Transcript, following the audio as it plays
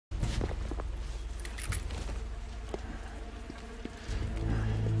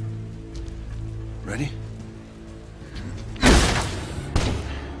Ready?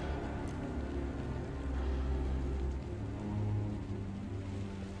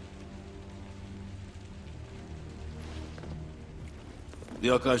 The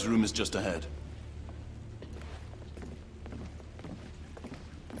archives room is just ahead.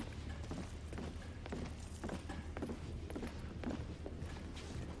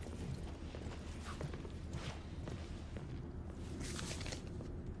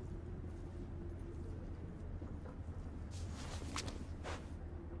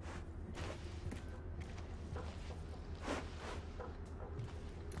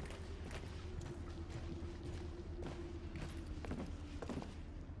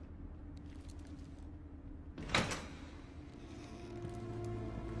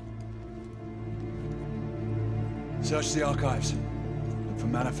 Search the archives. Look for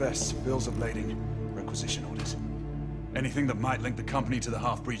manifests, bills of lading, requisition orders. Anything that might link the company to the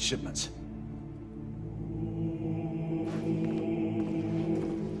half-breed shipments.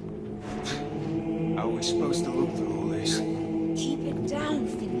 How are we supposed to look through all this? Keep it down,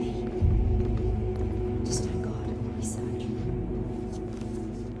 Finley. Just thank God, research.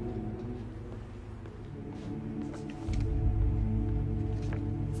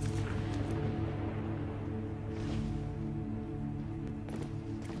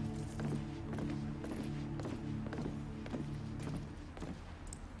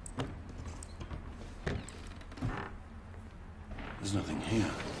 There's nothing here.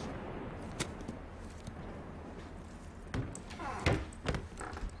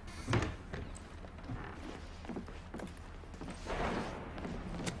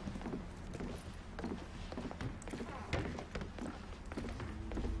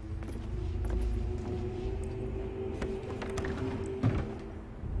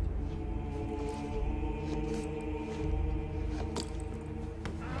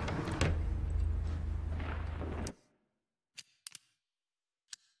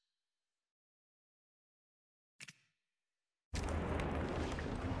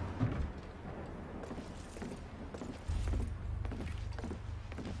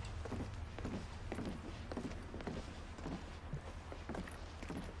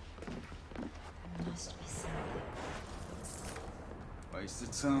 Must be something. Waste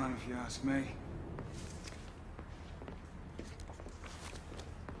of time, if you ask me.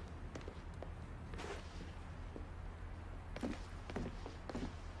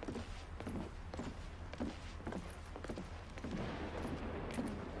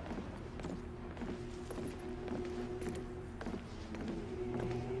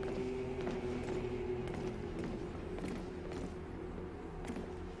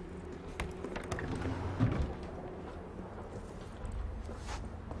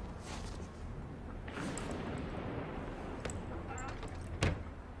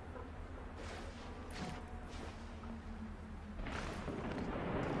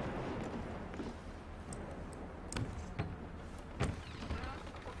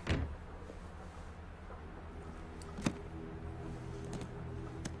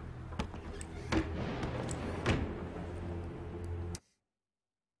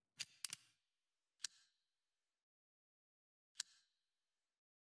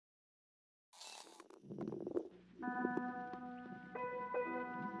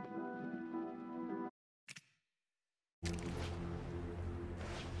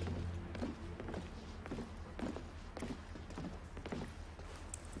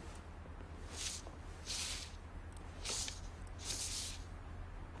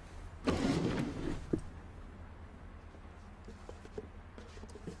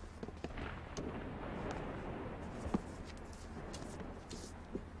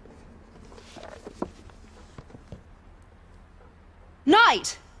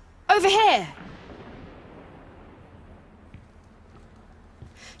 Knight! Over here!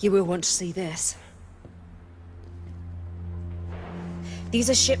 You will want to see this. These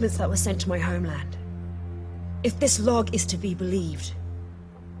are shipments that were sent to my homeland. If this log is to be believed,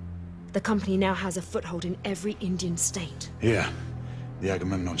 the company now has a foothold in every Indian state. Here, the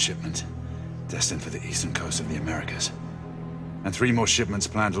Agamemnon shipment, destined for the eastern coast of the Americas. And 3 more shipments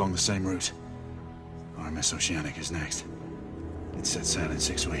planned along the same route. RMS Oceanic is next. It set sail in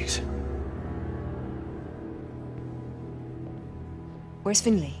 6 weeks. Where's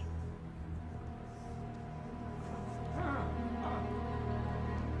Finley?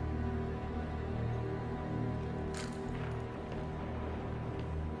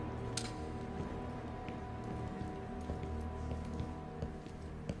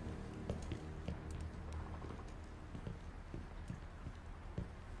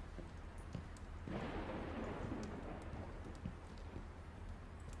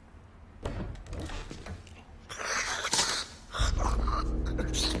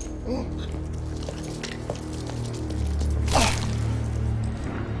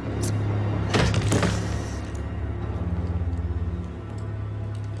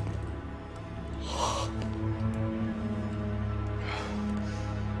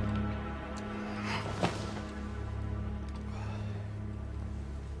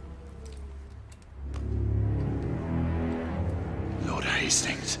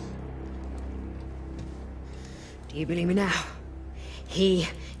 Hastings. Do you believe me now? He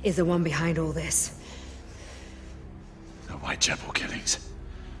is the one behind all this. The Whitechapel killings.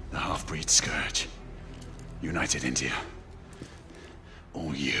 The half-breed scourge. United India.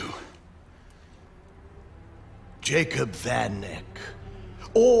 All you. Jacob Van Neck.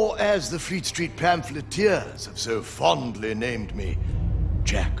 Or as the Fleet Street pamphleteers have so fondly named me,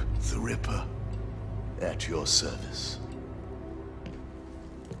 Jack the Ripper. At your service.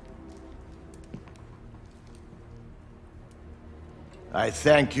 I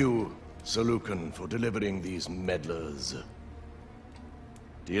thank you, Sir Lucan, for delivering these meddlers.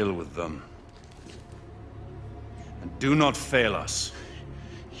 Deal with them. And do not fail us.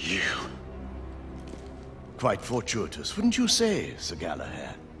 You. Quite fortuitous, wouldn't you say, Sir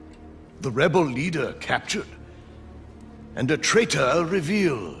Galahad? The rebel leader captured, and a traitor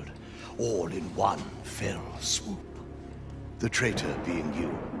revealed, all in one fell swoop. The traitor being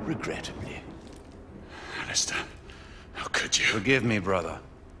you, regrettably. Alistair, how could you? Forgive me, brother.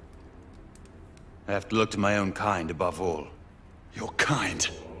 I have to look to my own kind above all. Your kind?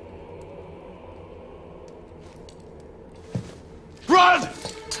 Blood!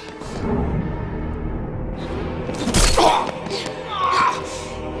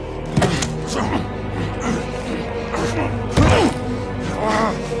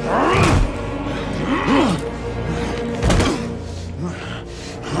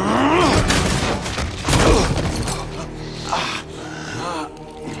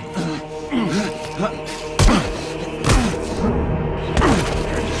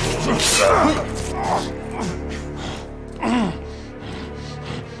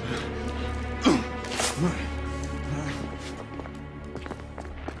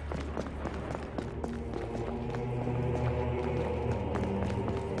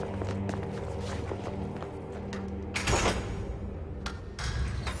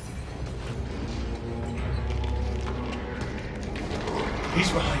 He's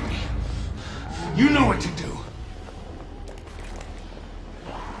behind me. You know what to do.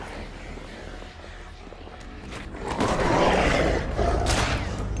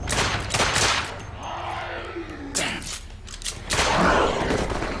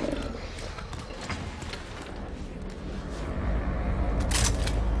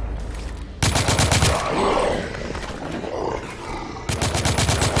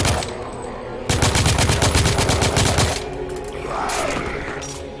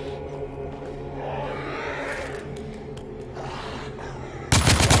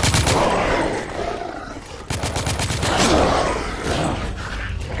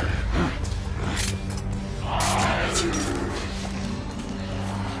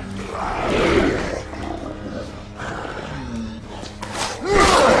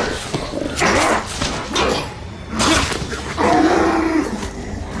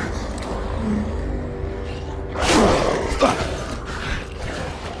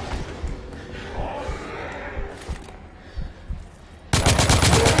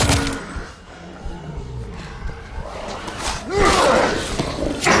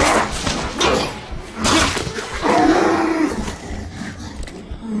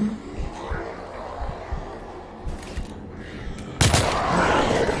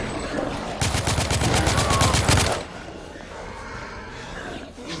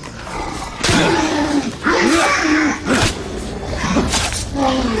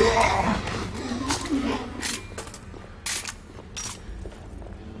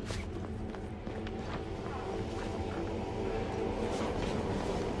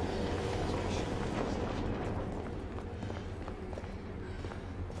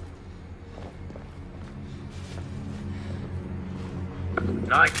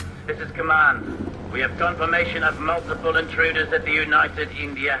 Knight, this is Command. We have confirmation of multiple intruders at the United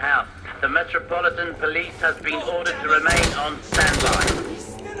India House. The Metropolitan Police has been ordered to remain on standby.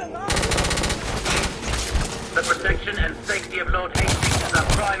 The protection and safety of Lord Hastings is our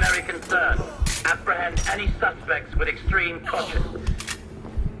primary concern. Apprehend any suspects with extreme caution.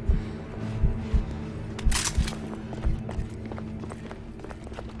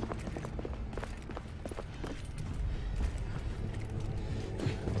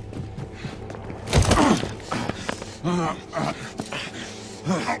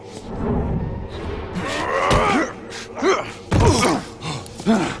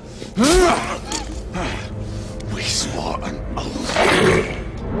 We swore an oath.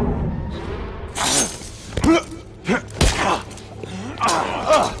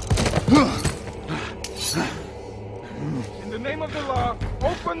 In the name of the law,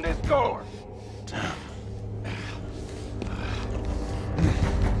 open this door!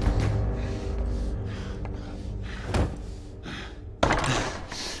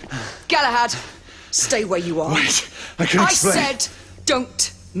 Galahad, stay where you are. Wait, I can explain. I said,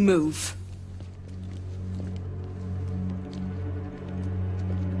 don't move.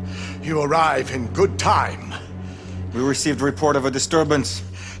 You arrive in good time. We received a report of a disturbance.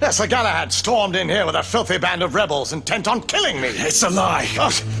 Yes, Sir Galahad stormed in here with a filthy band of rebels intent on killing me. It's a lie.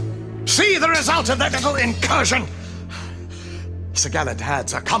 Oh, see the result of that little incursion. Sir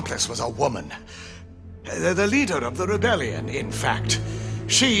Galahad's accomplice was a woman. The leader of the rebellion, in fact.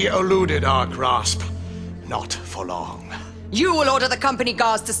 She eluded our grasp. Not for long. You will order the company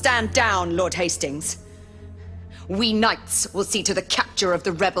guards to stand down, Lord Hastings. We knights will see to the capture of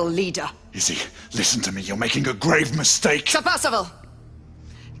the rebel leader. Izzy, listen to me. You're making a grave mistake. Sir Percival,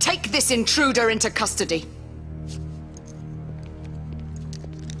 take this intruder into custody.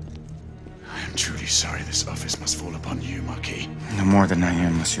 I am truly sorry this office must fall upon you, Marquis. No more than I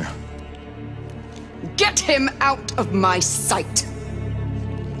am, monsieur. Get him out of my sight.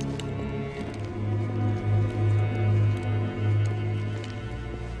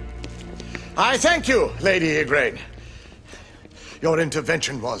 I thank you, Lady Igraine. Your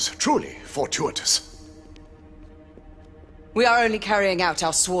intervention was truly fortuitous. We are only carrying out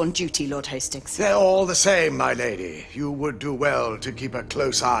our sworn duty, Lord Hastings. They're all the same, my lady. You would do well to keep a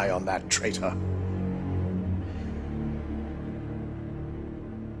close eye on that traitor.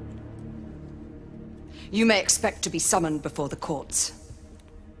 You may expect to be summoned before the courts.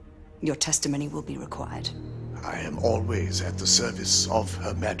 Your testimony will be required. I am always at the service of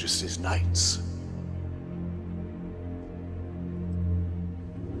Her Majesty's knights.